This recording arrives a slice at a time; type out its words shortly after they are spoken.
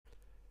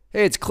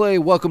Hey, it's Clay.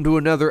 Welcome to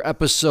another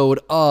episode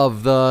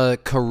of the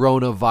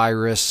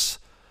Coronavirus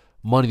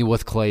Money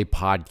with Clay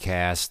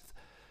podcast.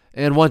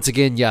 And once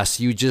again, yes,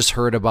 you just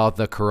heard about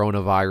the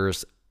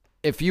coronavirus.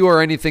 If you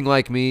are anything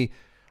like me,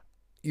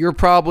 you're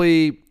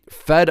probably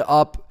fed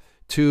up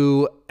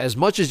to as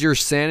much as your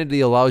sanity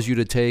allows you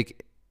to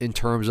take in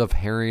terms of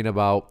hearing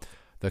about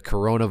the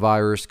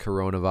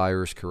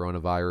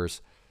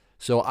coronavirus.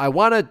 So I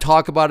want to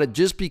talk about it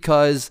just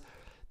because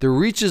there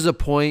reaches a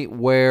point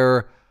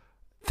where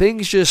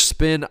things just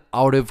spin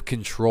out of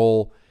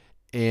control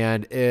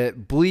and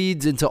it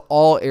bleeds into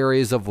all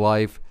areas of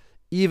life,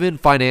 even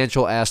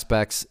financial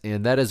aspects.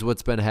 And that is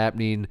what's been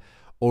happening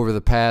over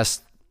the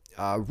past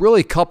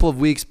really couple of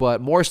weeks,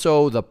 but more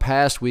so the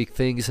past week.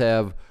 Things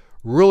have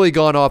really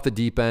gone off the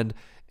deep end.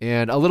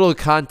 And a little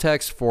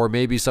context for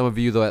maybe some of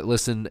you that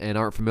listen and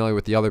aren't familiar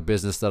with the other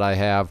business that I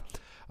have,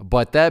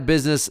 but that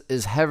business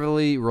is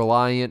heavily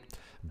reliant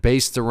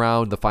based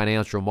around the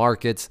financial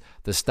markets,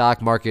 the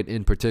stock market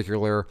in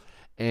particular.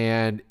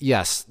 And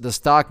yes, the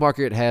stock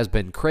market has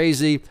been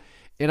crazy.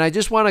 And I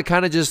just want to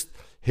kind of just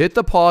hit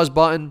the pause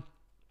button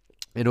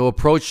and to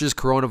approach this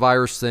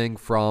coronavirus thing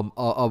from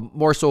a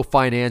more so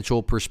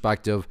financial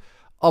perspective.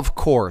 Of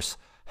course,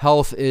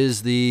 health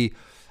is the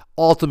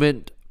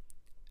ultimate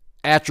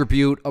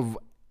attribute of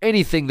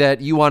anything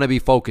that you want to be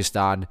focused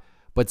on.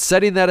 But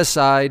setting that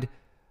aside,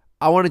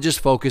 I want to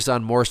just focus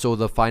on more so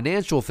the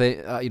financial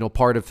thing,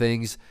 part of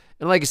things.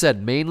 And like I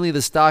said, mainly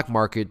the stock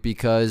market,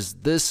 because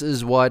this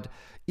is what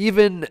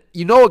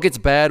it gets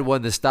bad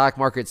when the stock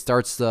market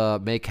starts to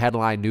make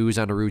headline news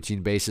on a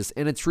routine basis.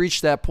 And it's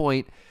reached that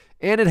point,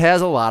 and it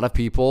has a lot of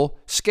people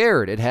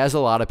scared. It has a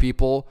lot of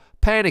people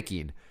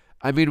panicking.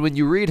 I mean, when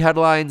you read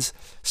headlines,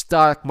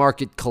 stock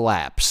market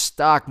collapse,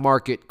 stock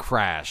market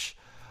crash.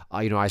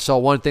 I saw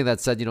one thing that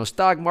said,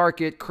 stock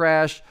market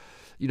crash,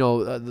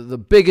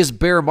 the biggest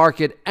bear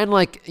market, and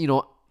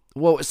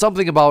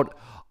something about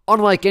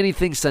unlike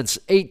anything since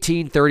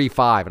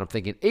 1835. And I'm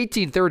thinking,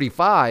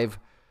 1835?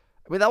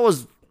 I mean, that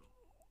was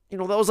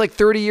like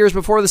 30 years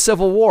before the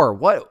Civil War.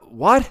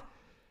 What?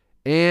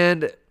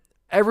 And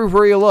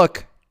everywhere you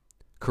look,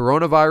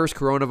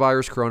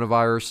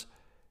 coronavirus,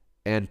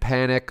 and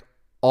panic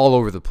all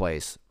over the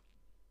place.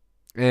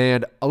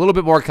 And a little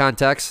bit more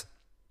context.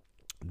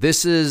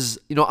 This is,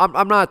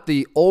 I'm not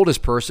the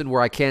oldest person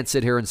where I can't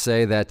sit here and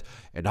say that,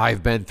 and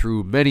I've been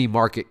through many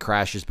market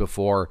crashes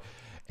before,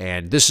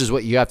 and this is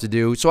what you have to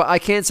do. So I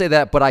can't say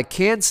that, but I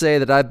can say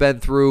that I've been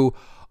through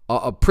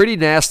a pretty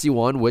nasty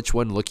one, which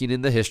when looking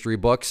in the history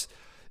books,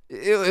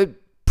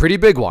 pretty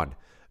big one,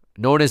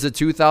 known as the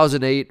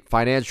 2008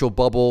 financial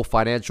bubble,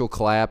 financial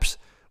collapse,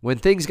 when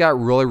things got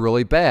really,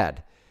 really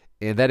bad.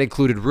 And that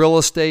included real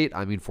estate.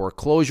 I mean,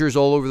 foreclosures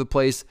all over the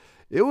place.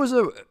 It was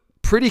a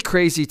pretty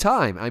crazy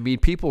time. I mean,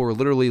 people were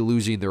literally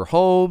losing their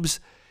homes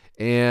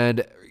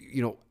and,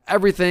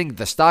 everything.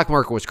 The stock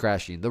market was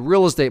crashing. The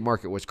real estate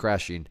market was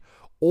crashing.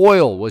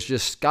 Oil was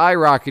just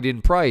skyrocketing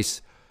in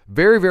price.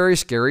 Very, very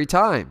scary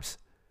times.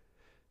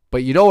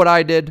 But you know what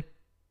I did?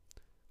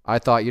 I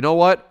thought, you know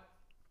what?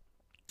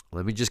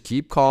 Let me just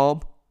keep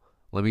calm.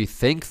 Let me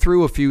think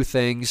through a few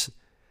things.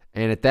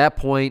 And at that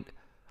point,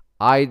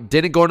 I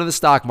didn't go into the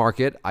stock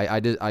market.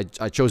 I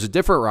chose a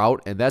different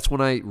route, and that's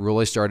when I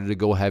really started to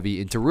go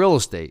heavy into real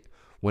estate.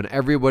 When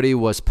everybody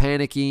was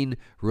panicking,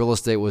 real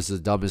estate was the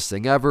dumbest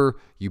thing ever.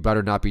 You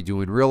better not be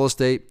doing real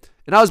estate.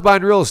 And I was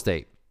buying real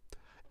estate.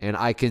 And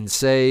I can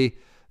say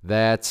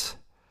that,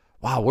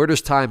 wow, where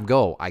does time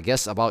go? I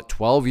guess about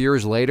 12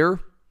 years later,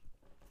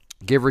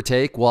 give or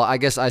take. Well, I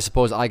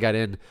suppose I got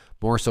in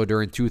more so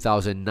during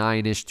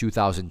 2009-ish,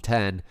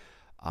 2010.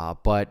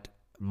 But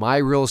my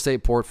real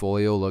estate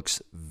portfolio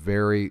looks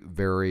very,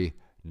 very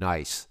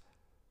nice.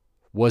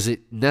 Was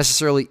it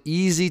necessarily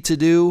easy to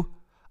do?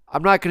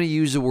 I'm not going to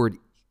use the word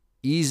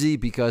easy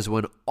because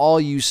when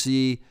all you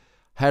see,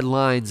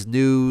 headlines,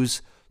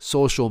 news,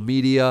 social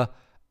media,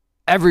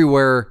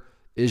 everywhere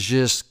is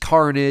just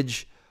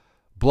carnage,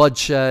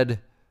 bloodshed,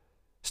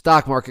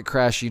 stock market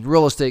crashing,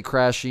 real estate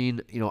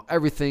crashing,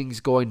 everything's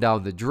going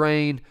down the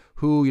drain.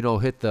 Who,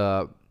 hit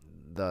the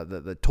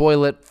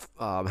toilet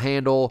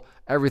handle,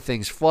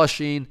 everything's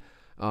flushing,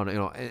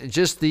 and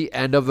just the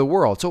end of the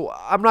world. So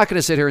I'm not going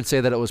to sit here and say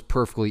that it was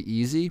perfectly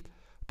easy,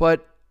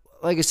 but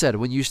like I said,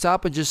 when you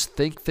stop and just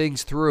think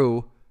things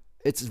through,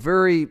 it's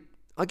very,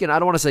 again, I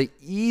don't want to say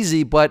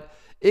easy, but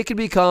it can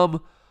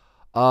become,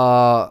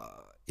 a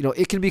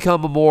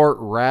more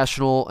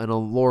rational and a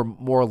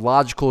more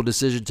logical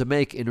decision to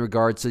make in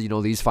regards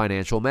to, these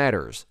financial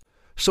matters.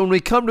 So when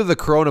we come to the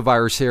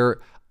coronavirus here,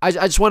 I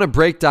just want to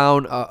break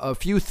down a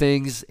few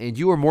things, and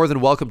you are more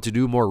than welcome to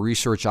do more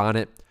research on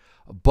it.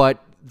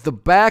 But the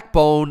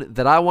backbone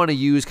that I want to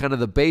use, kind of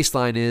the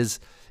baseline is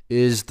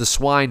the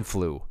swine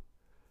flu.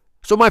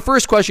 So my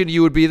first question to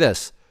you would be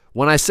this.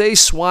 When I say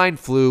swine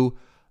flu,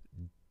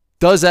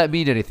 does that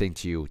mean anything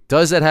to you?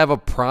 Does that have a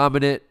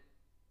prominent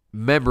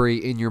memory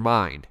in your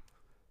mind?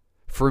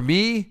 For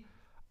me,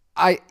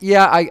 I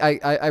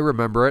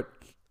remember it.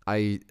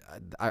 I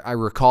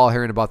recall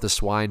hearing about the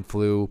swine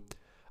flu.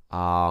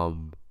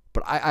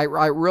 but I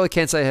really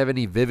can't say I have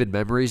any vivid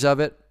memories of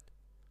it.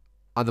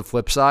 On the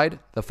flip side,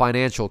 the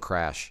financial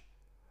crash,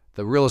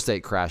 the real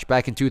estate crash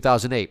back in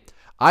 2008.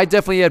 I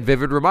definitely had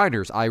vivid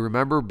reminders. I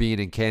remember being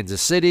in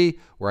Kansas City,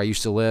 where I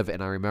used to live,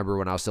 and I remember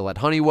when I was still at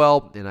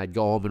Honeywell, and I'd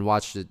go home and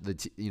watch the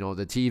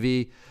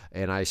TV,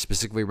 and I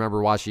specifically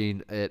remember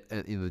watching it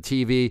in the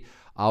TV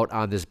out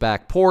on this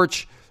back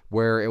porch,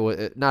 where it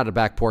was not a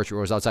back porch, where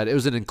it was outside. It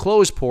was an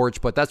enclosed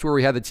porch, but that's where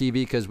we had the TV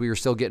because we were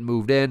still getting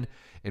moved in,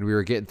 and we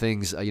were getting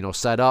things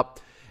set up.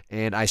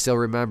 And I still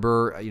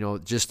remember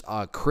just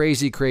a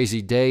crazy,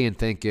 crazy day and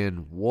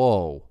thinking,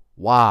 whoa,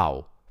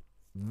 wow.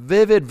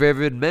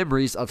 Vivid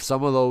memories of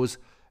some of those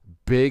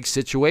big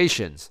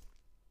situations.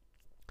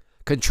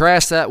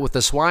 Contrast that with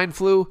the swine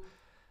flu,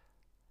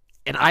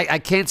 and I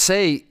can't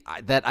say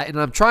that, and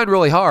I'm trying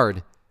really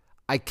hard,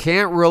 I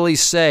can't really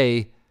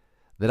say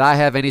that I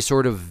have any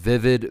sort of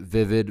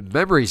vivid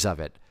memories of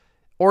it.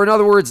 Or in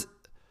other words,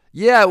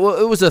 yeah, well,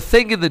 it was a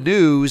thing in the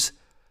news,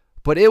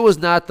 but it was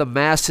not the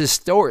mass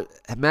hysteria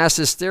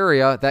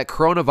that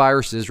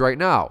coronavirus is right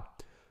now.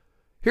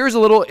 Here's a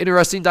little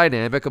interesting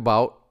dynamic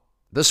about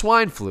the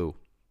swine flu.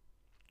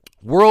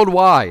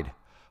 Worldwide,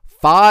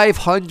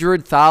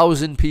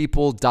 500,000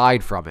 people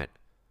died from it.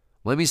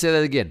 Let me say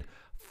that again.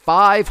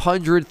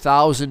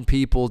 500,000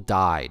 people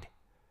died.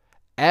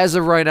 As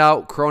of right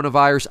now,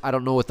 coronavirus, I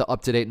don't know what the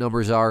up-to-date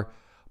numbers are,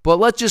 but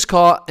let's just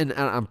call it, and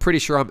I'm pretty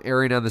sure I'm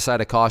erring on the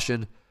side of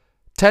caution,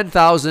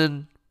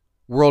 10,000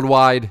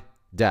 worldwide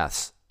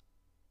deaths.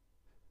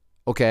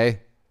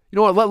 Okay. You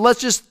know what?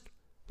 Let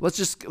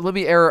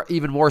me err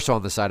even more so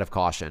on the side of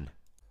caution.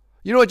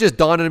 You know what just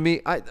dawned on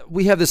me?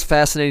 We have this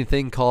fascinating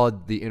thing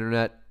called the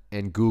internet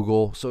and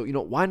Google. So,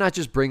 why not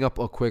just bring up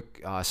a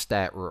quick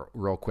stat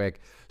real quick?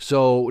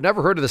 So,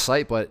 never heard of the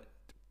site, but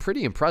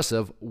pretty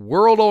impressive.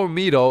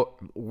 Worldometer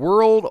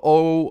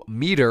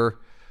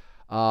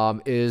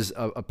is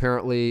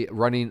apparently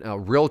running a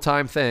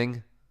real-time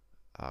thing.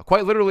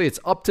 Quite literally, it's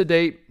up to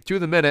date to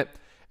the minute.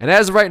 And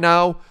as of right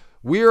now,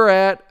 we're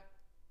at,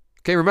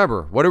 okay,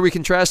 remember, what are we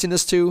contrasting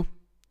this to?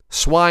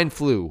 Swine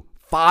flu,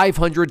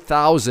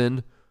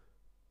 500,000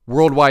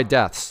 worldwide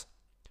deaths.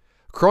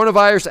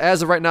 Coronavirus,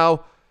 as of right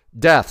now,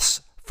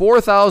 deaths,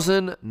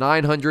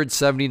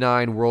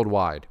 4,979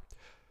 worldwide.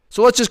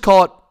 So let's just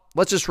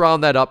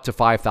round that up to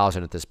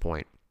 5,000 at this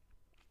point.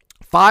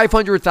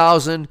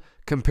 500,000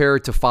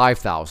 compared to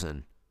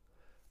 5,000.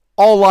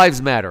 All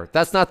lives matter.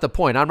 That's not the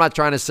point. I'm not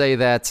trying to say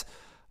that,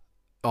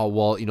 oh,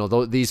 well,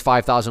 these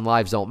 5,000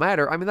 lives don't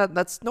matter. I mean,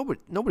 that's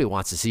nobody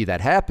wants to see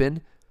that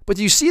happen. But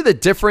do you see the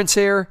difference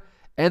here?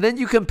 And then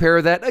you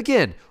compare that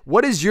again.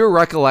 What is your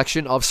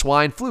recollection of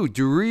swine flu?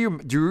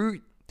 Do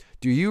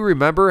you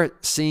remember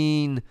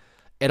seeing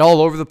it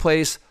all over the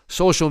place?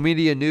 Social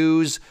media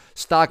news,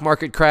 stock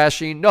market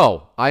crashing?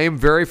 No, I am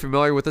very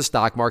familiar with the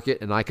stock market,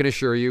 and I can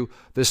assure you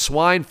the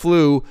swine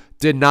flu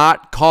did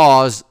not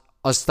cause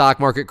a stock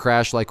market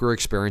crash like we're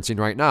experiencing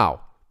right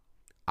now.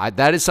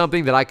 That is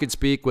something that I could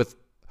speak with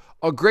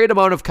a great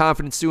amount of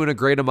confidence to and a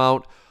great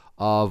amount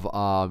of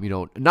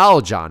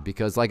knowledge on,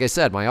 because like I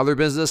said, my other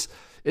business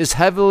is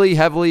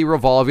heavily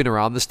revolving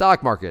around the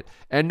stock market.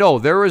 And no,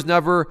 there was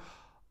never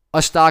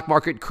a stock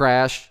market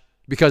crash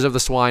because of the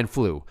swine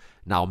flu.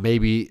 Now,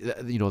 maybe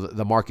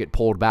the market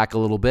pulled back a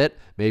little bit.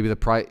 Maybe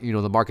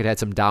the market had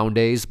some down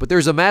days, but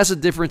there's a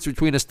massive difference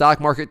between a stock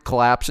market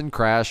collapse and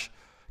crash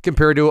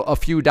compared to a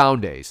few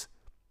down days.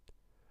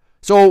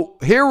 So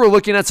here we're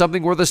looking at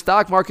something where the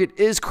stock market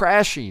is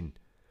crashing.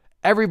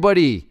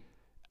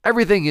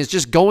 Everything is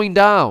just going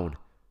down.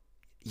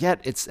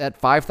 Yet it's at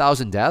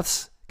 5,000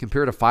 deaths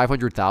compared to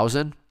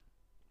 500,000.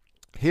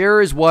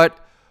 Here is what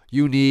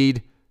you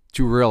need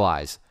to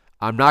realize.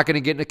 I'm not going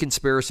to get into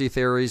conspiracy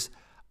theories.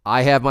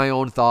 I have my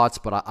own thoughts,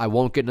 but I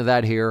won't get into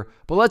that here.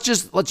 But let's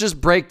just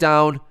break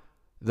down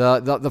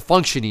the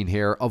functioning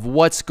here of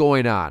what's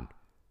going on.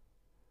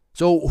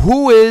 So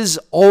who is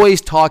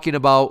always talking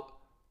about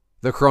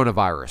the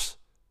coronavirus?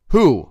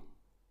 Who?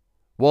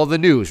 Well, the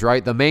news,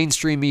 right? The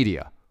mainstream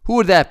media. Who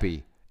would that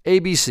be?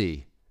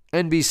 ABC,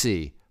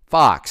 NBC,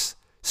 Fox,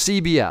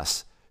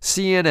 CBS,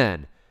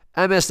 CNN,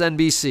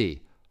 MSNBC.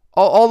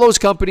 All those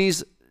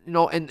companies,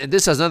 and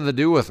this has nothing to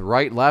do with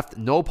right, left,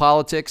 no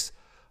politics.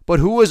 But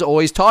who is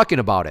always talking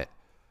about it?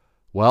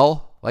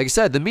 Well, like I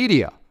said, the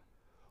media.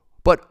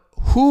 But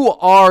who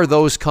are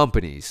those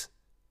companies?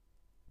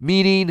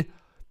 Meaning,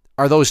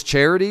 are those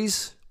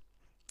charities?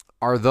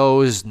 Are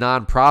those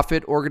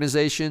nonprofit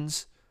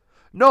organizations?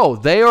 No,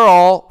 they are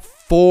all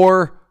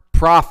for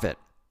profit.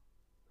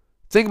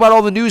 Think about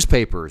all the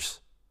newspapers,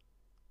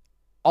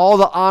 all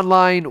the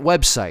online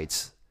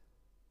websites,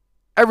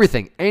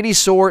 everything, any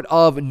sort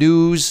of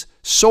news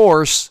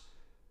source,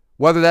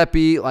 whether that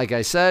be, like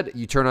I said,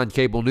 you turn on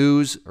cable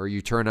news or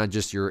you turn on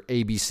just your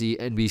ABC,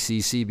 NBC,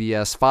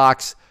 CBS,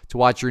 Fox to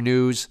watch your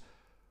news,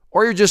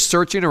 or you're just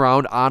searching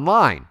around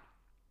online.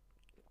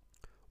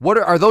 What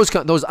are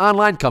those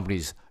online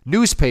companies,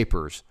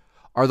 newspapers?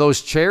 Are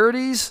those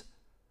charities?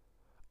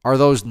 Are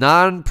those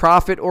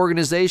nonprofit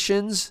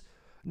organizations?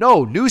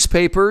 No,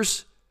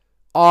 newspapers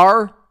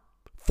are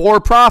for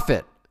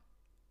profit.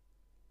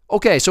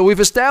 Okay, so we've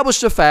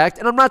established a fact,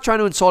 and I'm not trying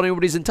to insult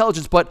anybody's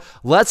intelligence, but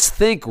let's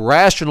think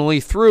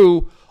rationally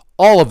through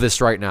all of this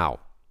right now.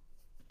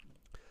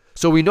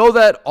 So we know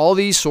that all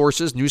these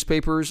sources,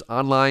 newspapers,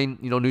 online,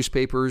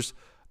 newspapers,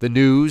 the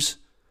news,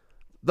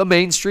 the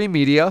mainstream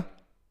media,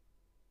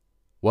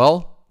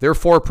 well, they're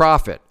for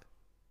profit.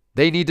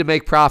 They need to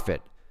make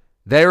profit.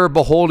 They're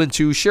beholden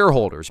to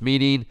shareholders,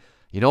 meaning,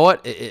 you know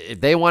what? If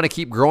they want to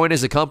keep growing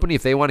as a company,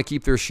 if they want to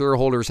keep their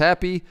shareholders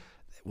happy,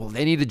 well,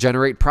 they need to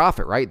generate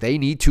profit, right? They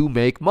need to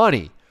make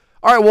money.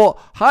 All right, well,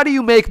 how do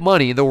you make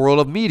money in the world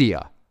of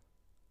media?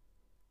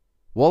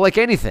 Well, like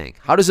anything,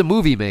 how does a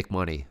movie make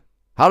money?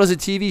 How does a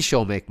TV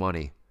show make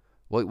money?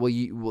 Well,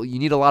 you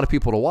need a lot of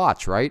people to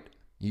watch, right?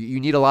 You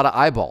need a lot of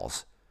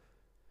eyeballs.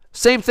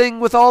 Same thing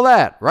with all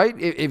that, right?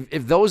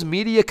 If those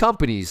media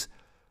companies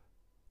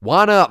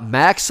want to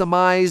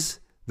maximize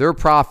their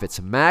profits,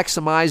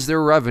 maximize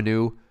their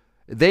revenue,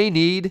 they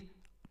need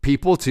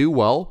people to,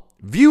 well,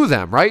 view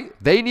them, right?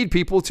 They need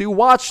people to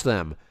watch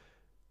them.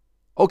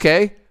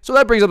 Okay, so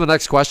that brings up the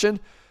next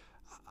question.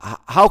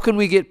 How can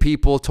we get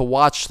people to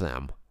watch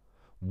them?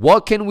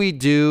 What can we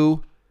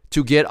do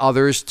to get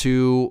others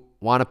to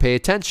want to pay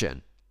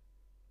attention?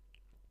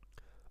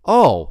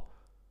 Oh,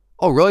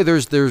 really?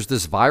 There's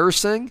this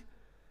virus thing?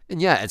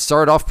 And yeah, it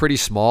started off pretty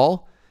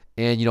small.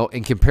 And,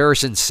 in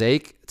comparison's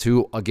sake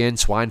to, again,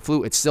 swine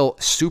flu, it's still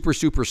super,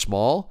 super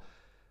small.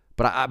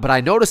 But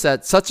I noticed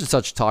that such and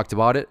such talked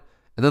about it.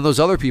 And then those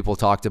other people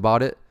talked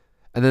about it.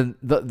 And then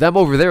them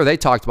over there, they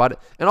talked about it.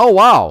 And oh,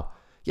 wow.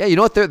 Yeah, you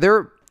know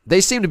what?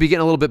 They seem to be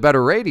getting a little bit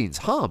better ratings.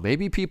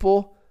 Maybe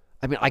people,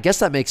 I guess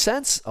that makes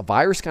sense. A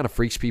virus kind of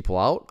freaks people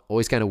out.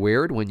 Always kind of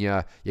weird when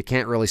you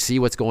can't really see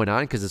what's going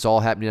on because it's all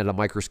happening at a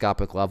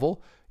microscopic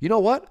level. You know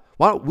what?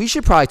 We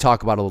should probably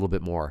talk about it a little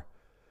bit more.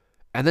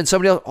 And then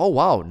somebody else, oh,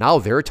 wow, now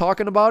they're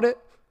talking about it?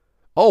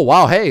 Oh,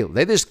 wow, hey,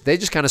 they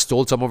just kind of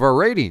stole some of our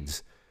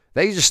ratings.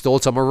 They just stole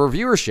some of our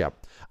viewership.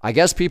 I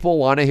guess people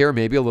want to hear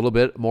maybe a little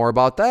bit more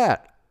about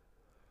that.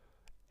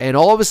 And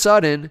all of a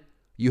sudden,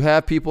 you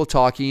have people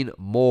talking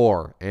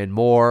more and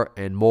more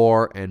and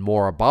more and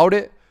more about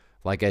it.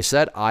 Like I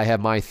said, I have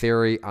my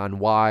theory on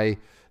why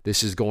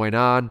this is going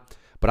on,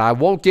 but I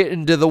won't get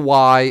into the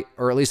why,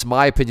 or at least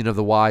my opinion of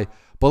the why.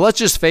 But let's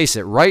just face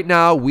it. Right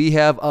now, we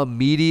have a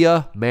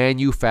media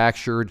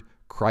manufactured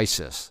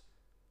crisis.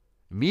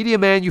 Media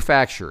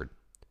manufactured.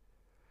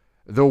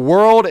 The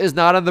world is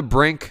not on the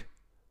brink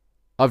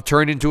of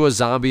turning into a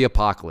zombie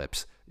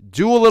apocalypse.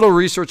 Do a little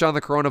research on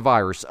the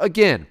coronavirus.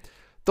 Again,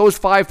 those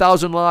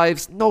 5,000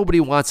 lives, nobody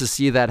wants to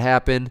see that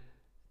happen.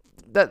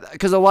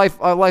 Because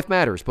life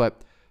matters. But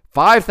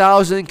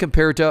 5,000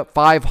 compared to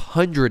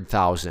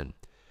 500,000.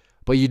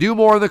 But you do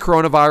more on the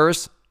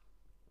coronavirus,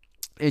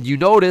 and you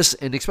notice,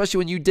 and especially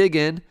when you dig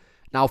in.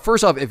 Now,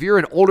 first off, if you're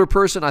an older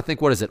person, I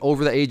think,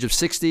 over the age of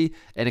 60,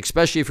 and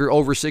especially if you're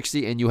over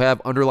 60 and you have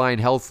underlying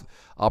health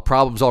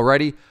problems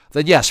already,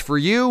 then yes, for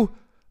you,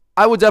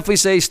 I would definitely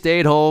say stay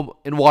at home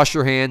and wash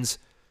your hands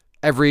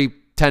every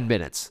 10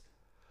 minutes.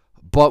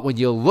 But when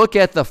you look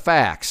at the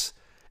facts,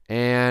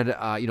 and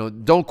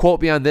don't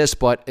quote me on this,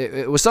 but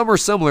it was somewhere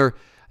similar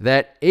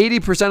that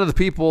 80% of the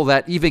people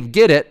that even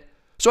get it,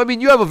 so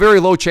you have a very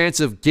low chance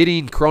of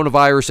getting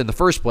coronavirus in the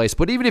first place,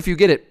 but even if you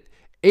get it,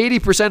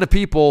 80% of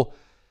people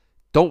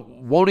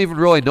won't even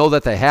really know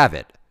that they have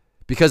it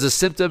because the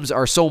symptoms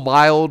are so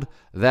mild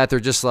that they're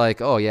just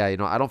like, oh yeah,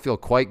 I don't feel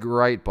quite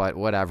right, but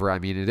whatever.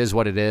 It is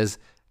what it is.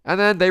 And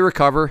then they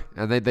recover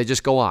and they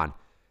just go on.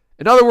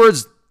 In other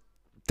words,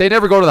 they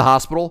never go to the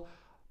hospital.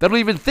 They don't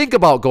even think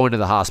about going to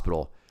the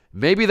hospital.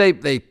 Maybe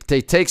they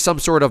take some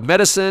sort of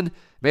medicine.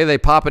 Maybe they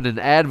pop in an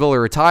Advil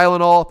or a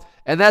Tylenol,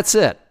 and that's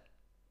it.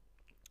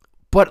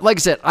 But like I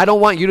said, I don't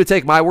want you to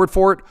take my word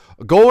for it.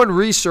 Go and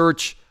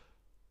research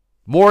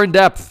more in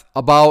depth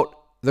about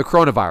the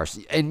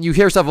coronavirus. And you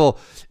hear stuff, well,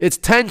 it's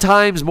 10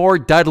 times more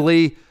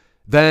deadly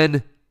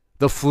than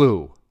the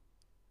flu.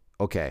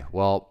 Okay,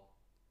 well,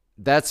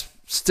 that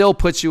still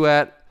puts you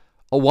at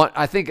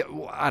I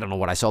don't know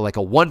what I saw, like a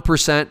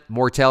 1%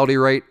 mortality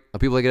rate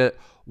of people that get it.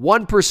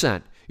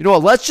 1%. You know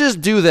what? Let's just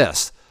do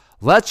this.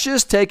 Let's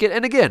just take it.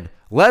 And again,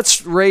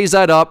 let's raise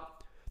that up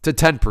to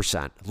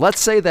 10%.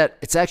 Let's say that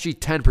it's actually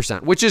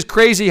 10%, which is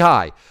crazy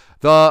high.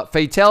 The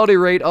fatality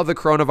rate of the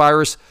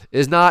coronavirus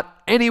is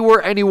not anywhere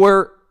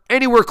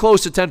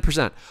close to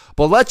 10%.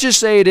 But let's just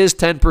say it is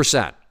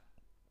 10%.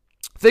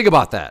 Think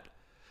about that.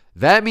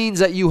 That means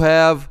that you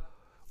have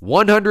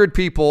 100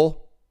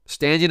 people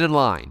standing in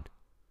line.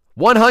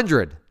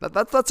 100.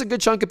 That's a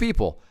good chunk of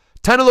people.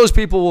 10 of those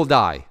people will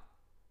die.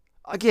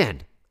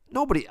 Again,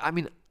 nobody, I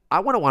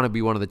wouldn't want to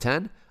be one of the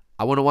 10.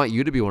 I wouldn't want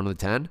you to be one of the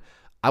 10.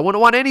 I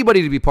wouldn't want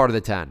anybody to be part of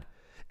the 10.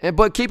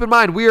 But keep in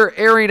mind, we are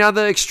erring on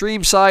the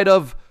extreme side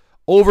of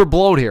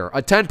overblown here.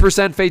 A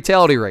 10%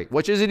 fatality rate,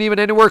 which isn't even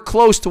anywhere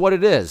close to what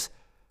it is.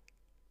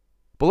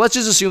 But let's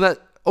just assume that,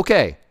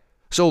 okay,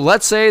 so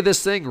let's say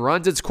this thing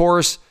runs its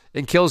course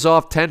and kills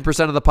off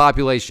 10% of the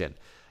population.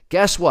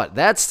 Guess what?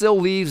 That still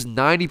leaves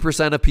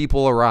 90% of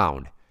people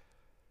around.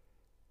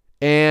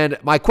 And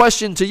my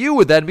question to you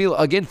would then be,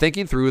 again,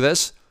 thinking through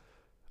this,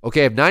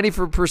 Okay, if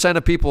 90%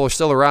 of people are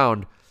still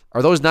around,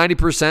 are those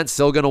 90%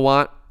 still going to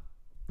want,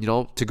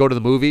 to go to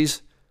the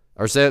movies?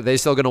 Or are they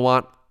still going to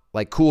want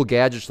like cool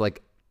gadgets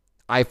like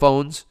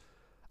iPhones?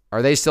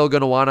 Are they still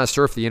going to want to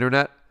surf the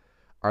internet?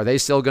 Are they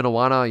still going to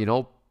want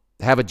to,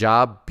 have a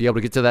job, be able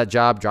to get to that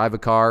job, drive a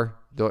car?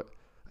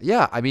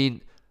 Yeah, I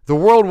mean, the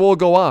world will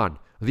go on.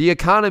 The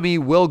economy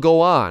will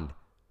go on.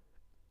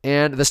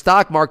 And the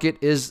stock market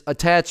is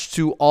attached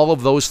to all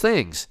of those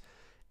things.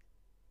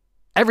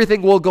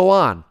 Everything will go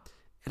on.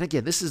 And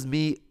again, this is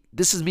me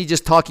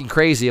just talking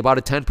crazy about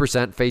a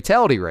 10%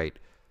 fatality rate,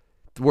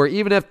 where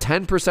even if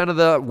 10% of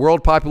the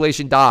world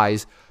population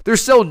dies,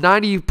 there's still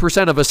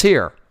 90% of us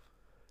here.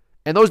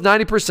 And those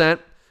 90%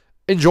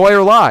 enjoy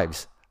our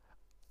lives.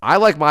 I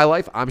like my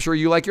life. I'm sure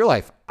you like your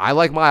life. I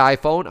like my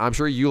iPhone. I'm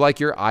sure you like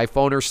your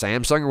iPhone or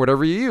Samsung or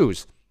whatever you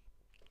use.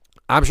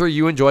 I'm sure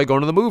you enjoy going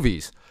to the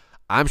movies.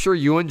 I'm sure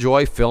you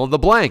enjoy fill in the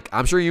blank.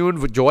 I'm sure you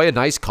enjoy a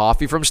nice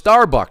coffee from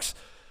Starbucks.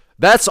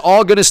 That's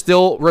all going to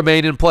still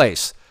remain in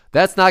place.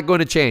 That's not going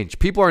to change.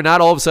 People are not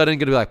all of a sudden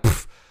going to be like,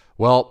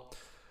 well,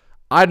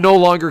 I no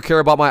longer care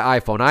about my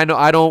iPhone.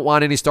 I don't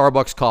want any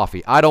Starbucks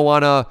coffee. I don't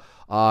want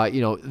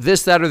to,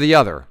 this, that, or the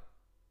other.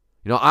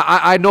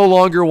 I no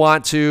longer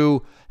want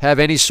to have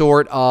any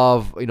sort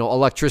of,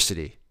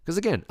 electricity. Because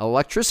again,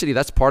 electricity,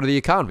 that's part of the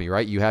economy,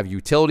 right? You have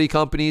utility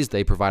companies,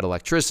 they provide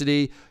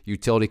electricity.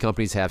 Utility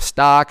companies have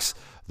stocks.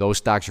 Those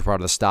stocks are part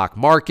of the stock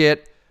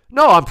market.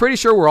 No, I'm pretty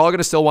sure we're all going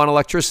to still want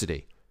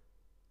electricity.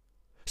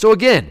 So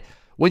again,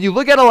 when you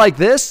look at it like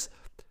this,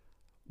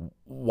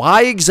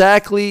 why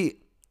exactly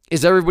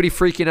is everybody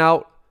freaking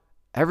out?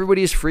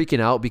 Everybody is freaking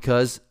out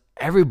because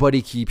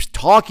everybody keeps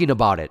talking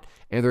about it.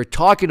 And they're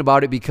talking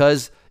about it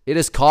because it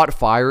has caught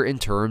fire in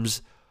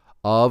terms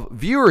of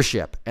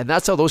viewership. And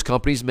that's how those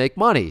companies make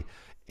money.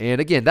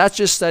 And again, that's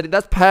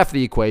half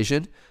the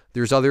equation.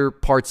 There's other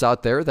parts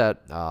out there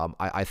that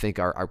I think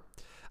are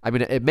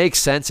it makes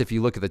sense if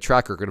you look at the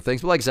track record of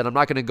things. But like I said, I'm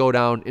not going to go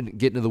down and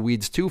get into the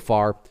weeds too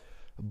far.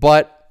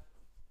 But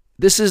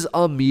this is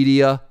a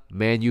media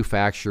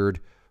manufactured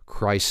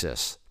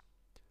crisis.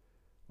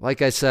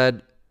 Like I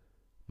said,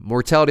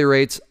 mortality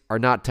rates are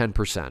not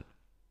 10%.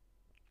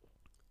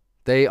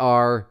 They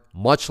are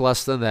much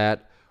less than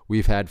that.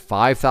 We've had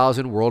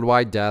 5,000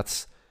 worldwide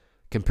deaths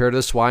compared to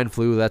the swine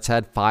flu that's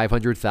had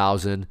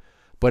 500,000.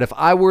 But if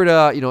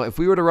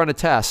we were to run a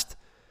test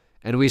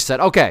and we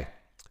said, okay,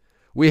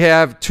 we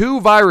have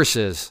two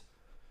viruses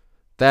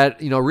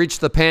that,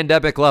 reached the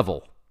pandemic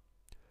level.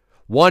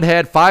 One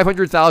had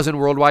 500,000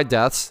 worldwide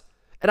deaths.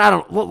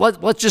 And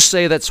let's just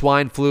say that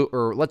swine flu,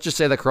 or let's just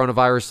say that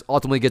coronavirus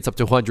ultimately gets up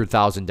to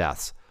 100,000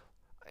 deaths.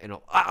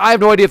 I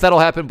have no idea if that'll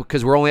happen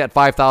because we're only at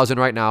 5,000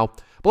 right now.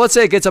 But let's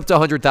say it gets up to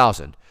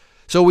 100,000.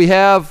 So we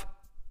have,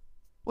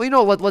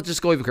 let's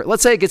just go even crazier.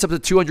 Let's say it gets up to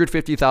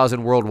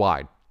 250,000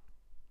 worldwide.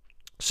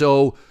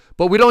 So,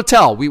 but we don't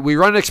tell. We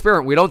run an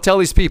experiment. We don't tell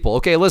these people,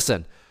 okay,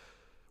 listen,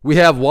 we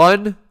have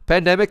one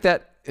pandemic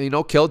that,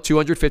 killed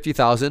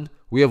 250,000.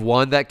 We have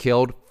one that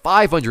killed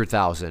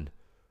 500,000.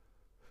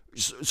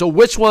 So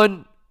which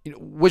one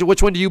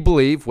do you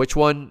believe? Which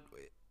one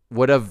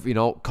would have,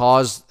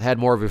 had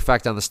more of an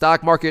effect on the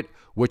stock market?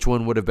 Which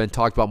one would have been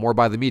talked about more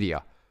by the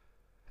media?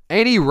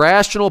 Any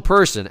rational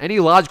person, any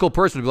logical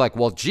person would be like,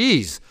 well,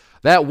 geez,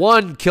 that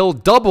one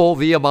killed double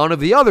the amount of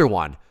the other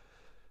one.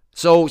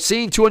 So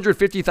seeing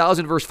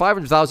 250,000 versus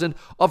 500,000,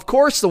 of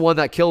course the one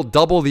that killed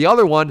double the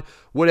other one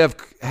would have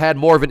had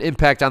more of an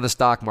impact on the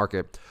stock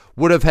market,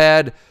 would have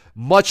had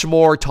much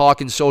more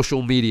talk in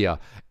social media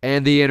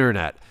and the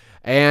internet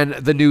and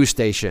the news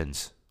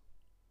stations.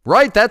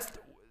 Right?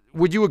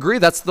 Would you agree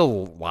that's the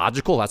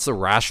logical, that's the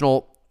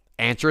rational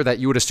answer that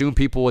you would assume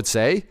people would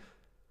say?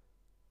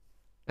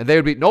 And they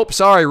would be, nope,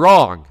 sorry,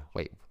 wrong.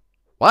 Wait,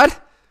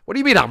 what? What do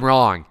you mean I'm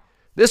wrong?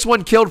 This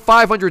one killed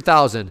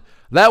 500,000.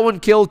 That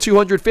one killed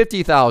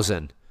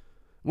 250,000.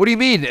 What do you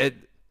mean?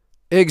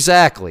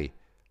 Exactly.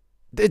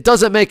 It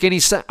doesn't make any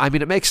sense. I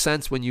mean, it makes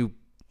sense when you,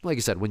 like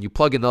I said, when you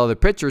plug in the other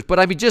pictures. But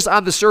I mean, just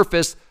on the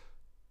surface,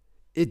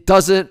 it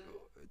doesn't.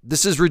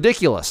 This is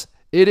ridiculous.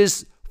 It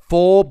is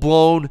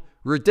full-blown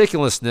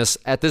ridiculousness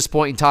at this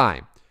point in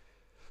time.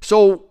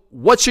 So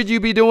what should you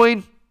be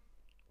doing?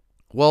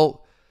 Well,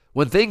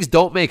 when things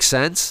don't make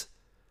sense,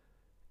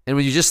 and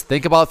when you just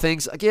think about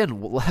things,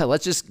 again,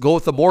 let's just go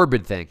with the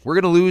morbid thing. We're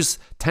going to lose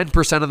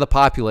 10% of the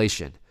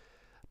population.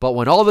 But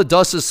when all the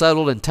dust is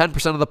settled and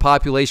 10% of the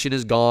population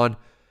is gone,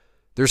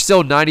 there's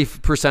still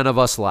 90% of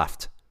us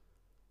left.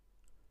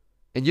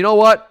 And you know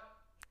what?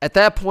 At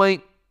that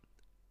point,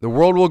 the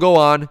world will go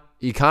on,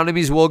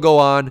 economies will go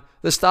on,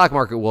 the stock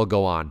market will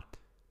go on.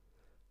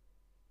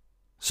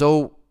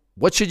 So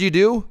what should you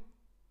do?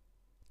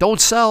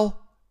 Don't sell.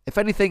 If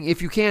anything,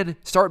 if you can,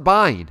 start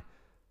buying.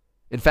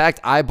 In fact,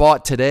 I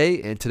bought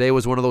today, and today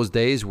was one of those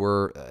days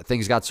where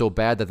things got so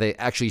bad that they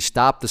actually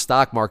stopped the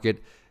stock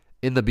market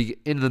in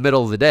the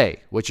middle of the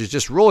day, which is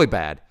just really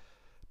bad.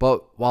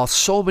 But while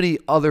so many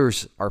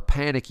others are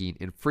panicking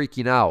and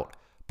freaking out,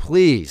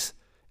 please,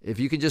 if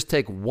you can just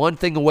take one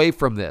thing away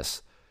from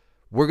this,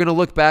 we're going to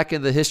look back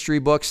in the history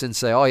books and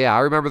say, oh yeah, I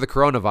remember the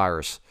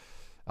coronavirus.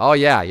 Oh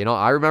yeah,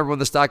 I remember when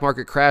the stock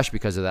market crashed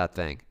because of that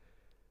thing.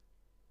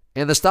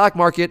 And the stock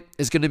market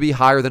is going to be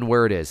higher than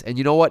where it is. And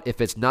you know what?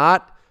 If it's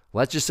not,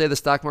 let's just say the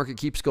stock market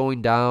keeps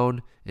going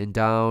down and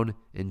down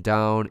and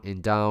down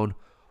and down.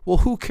 Well,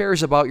 who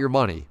cares about your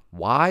money?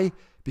 Why?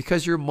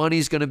 Because your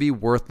money's going to be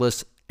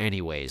worthless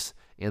anyways.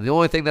 And the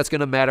only thing that's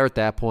going to matter at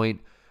that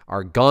point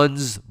are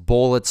guns,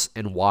 bullets,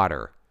 and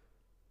water.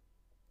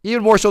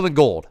 Even more so than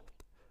gold.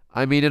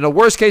 I mean, in a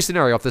worst case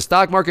scenario, if the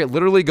stock market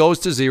literally goes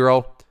to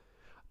zero,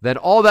 then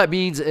all that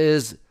means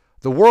is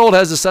the world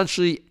has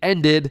essentially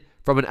ended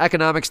from an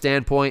economic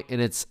standpoint,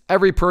 and it's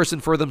every person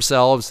for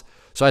themselves.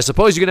 So I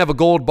suppose you can have a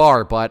gold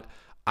bar, but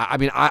I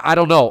mean, I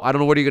don't know. I don't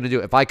know what are you going to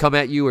do. If I come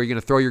at you, are you going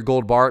to throw your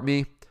gold bar at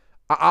me?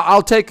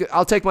 I'll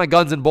take my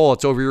guns and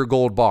bullets over your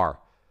gold bar.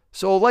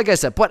 So like I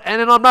said,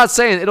 and I'm not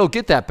saying it'll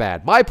get that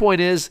bad. My point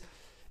is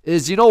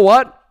you know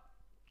what?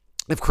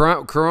 If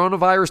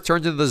coronavirus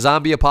turns into the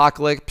zombie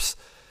apocalypse,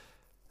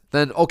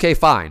 then okay,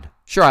 fine.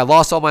 Sure, I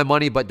lost all my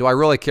money, but do I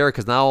really care?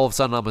 Because now all of a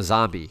sudden I'm a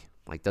zombie.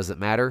 Like, does it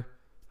matter?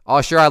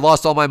 Oh, sure, I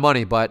lost all my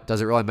money, but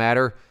does it really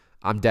matter?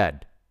 I'm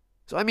dead.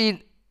 So, I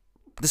mean,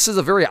 this is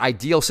a very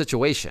ideal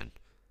situation.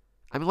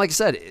 I mean, like I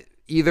said,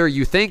 either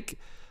you think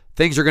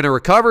things are going to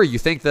recover, you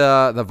think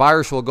the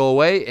virus will go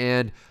away,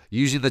 and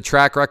using the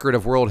track record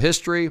of world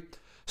history,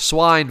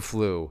 swine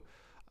flu,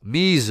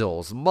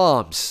 measles,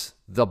 mumps,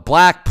 the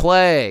Black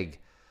Plague,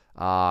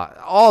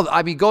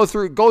 go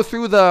through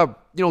the,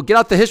 get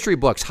out the history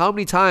books. How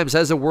many times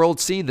has the world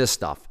seen this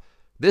stuff?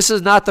 This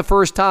is not the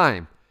first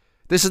time.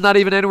 This is not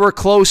even anywhere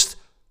close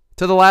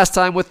to the last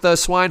time with the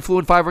swine flu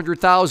and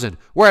 500,000.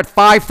 We're at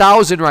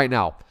 5,000 right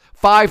now.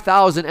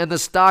 5,000, and the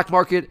stock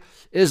market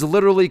is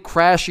literally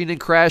crashing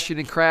and crashing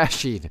and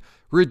crashing.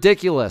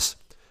 Ridiculous.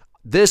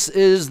 This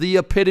is the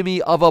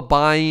epitome of a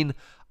buying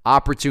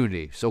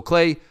opportunity. So,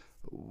 Clay,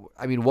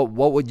 I mean,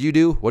 what would you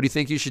do? What do you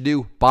think you should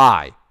do?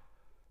 Buy.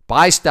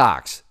 Buy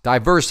stocks.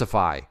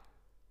 Diversify.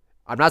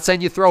 I'm not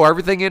saying you throw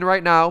everything in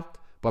right now,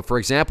 but for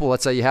example,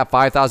 let's say you have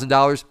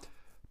 $5,000.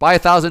 Buy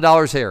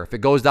 $1,000 here. If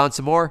it goes down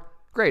some more,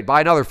 great.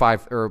 Buy another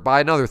buy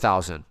another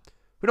 1,000.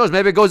 Who knows?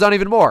 Maybe it goes down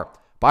even more.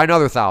 Buy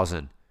another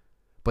 1,000.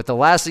 But the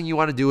last thing you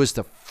want to do is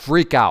to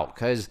freak out,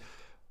 because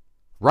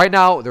right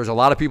now there's a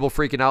lot of people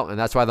freaking out, and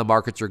that's why the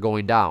markets are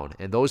going down.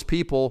 And those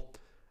people,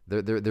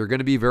 they're going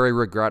to be very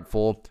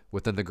regretful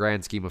within the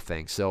grand scheme of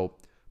things. So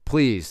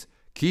please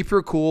keep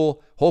your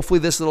cool. Hopefully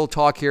this little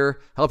talk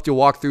here helped you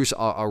walk through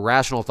a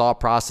rational thought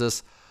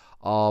process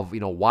of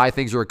why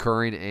things are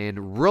occurring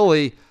and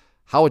really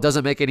how it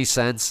doesn't make any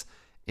sense.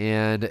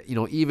 And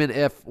even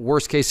if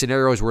worst case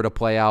scenarios were to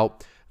play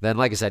out, then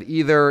like I said,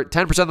 either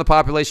 10% of the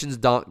population's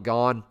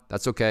gone,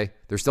 that's okay,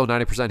 there's still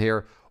 90%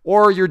 here,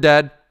 or you're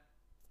dead,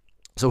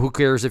 so who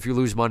cares if you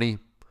lose money,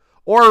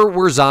 or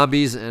we're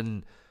zombies.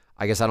 And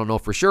I guess I don't know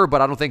for sure, but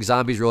I don't think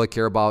zombies really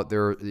care about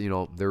their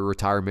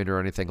retirement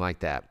or anything like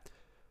that.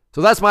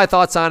 So that's my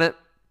thoughts on it.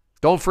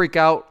 Don't freak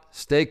out,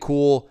 stay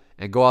cool,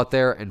 and go out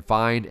there and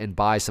find and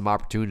buy some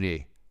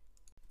opportunity.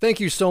 Thank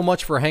you so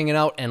much for hanging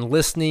out and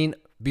listening.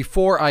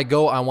 Before I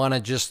go, I want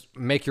to just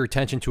make your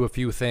attention to a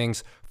few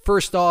things.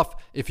 First off,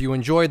 if you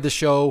enjoyed the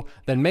show,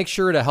 then make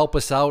sure to help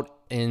us out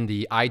in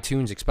the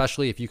iTunes,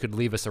 especially if you could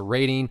leave us a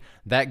rating.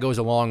 That goes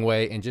a long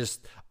way and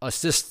just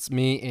assists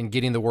me in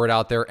getting the word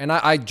out there, and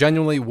I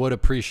genuinely would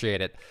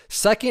appreciate it.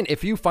 Second,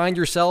 if you find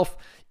yourself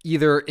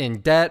either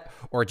in debt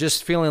or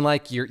just feeling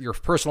like your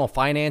personal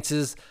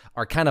finances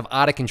are kind of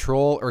out of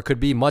control or could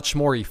be much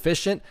more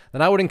efficient,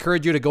 then I would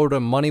encourage you to go to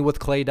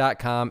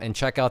moneywithclay.com and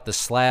check out the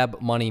Slab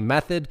Money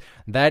Method.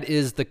 That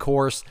is the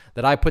course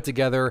that I put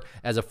together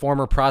as a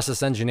former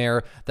process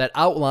engineer that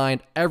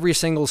outlined every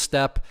single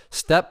step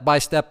by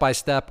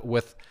step,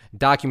 with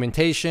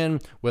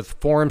documentation, with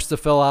forms to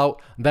fill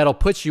out. That'll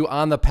put you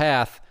on the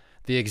path,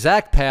 the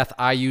exact path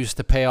I used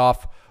to pay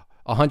off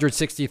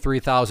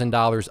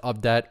 $163,000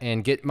 of debt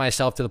and get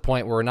myself to the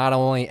point where not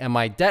only am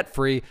I debt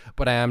free,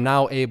 but I am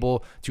now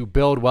able to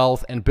build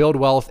wealth in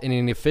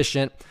an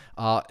efficient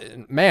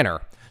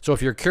manner. So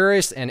if you're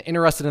curious and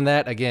interested in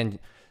that, again,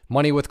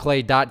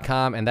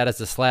 moneywithclay.com, and that is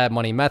the Slab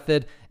Money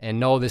Method. And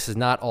no, this is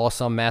not all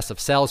some massive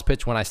sales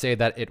pitch when I say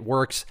that it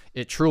works.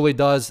 It truly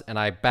does, and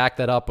I back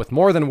that up with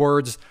more than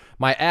words.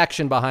 My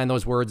action behind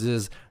those words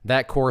is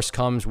that course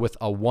comes with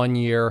a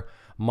 1-year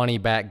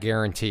money-back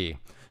guarantee.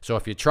 So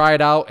if you try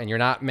it out and you're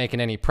not making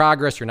any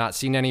progress, you're not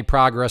seeing any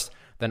progress,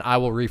 then I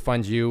will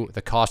refund you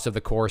the cost of the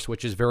course,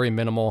 which is very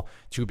minimal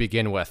to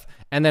begin with.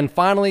 And then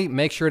finally,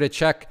 make sure to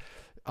check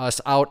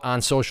us out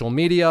on social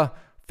media,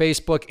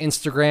 Facebook,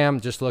 Instagram.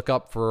 Just look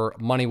up for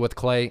Money with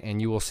Clay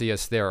and you will see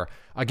us there.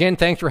 Again,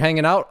 thanks for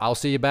hanging out. I'll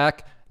see you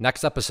back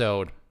next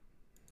episode.